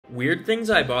Weird things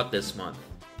I bought this month.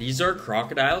 These are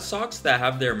crocodile socks that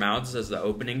have their mouths as the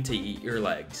opening to eat your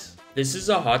legs. This is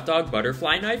a hot dog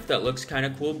butterfly knife that looks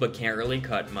kinda cool but can't really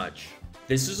cut much.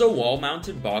 This is a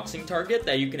wall-mounted boxing target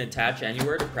that you can attach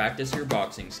anywhere to practice your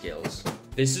boxing skills.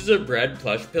 This is a bread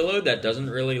plush pillow that doesn't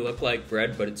really look like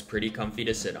bread, but it's pretty comfy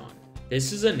to sit on.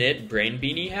 This is a knit brain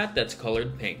beanie hat that's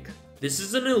colored pink. This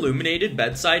is an illuminated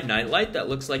bedside nightlight that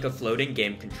looks like a floating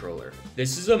game controller.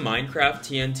 This is a Minecraft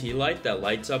TNT light that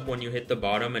lights up when you hit the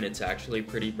bottom and it's actually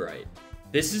pretty bright.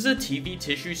 This is a TV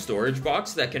tissue storage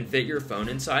box that can fit your phone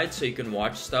inside so you can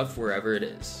watch stuff wherever it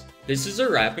is. This is a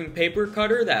wrapping paper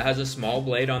cutter that has a small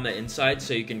blade on the inside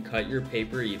so you can cut your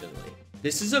paper evenly.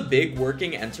 This is a big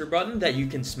working enter button that you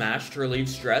can smash to relieve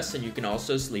stress, and you can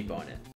also sleep on it.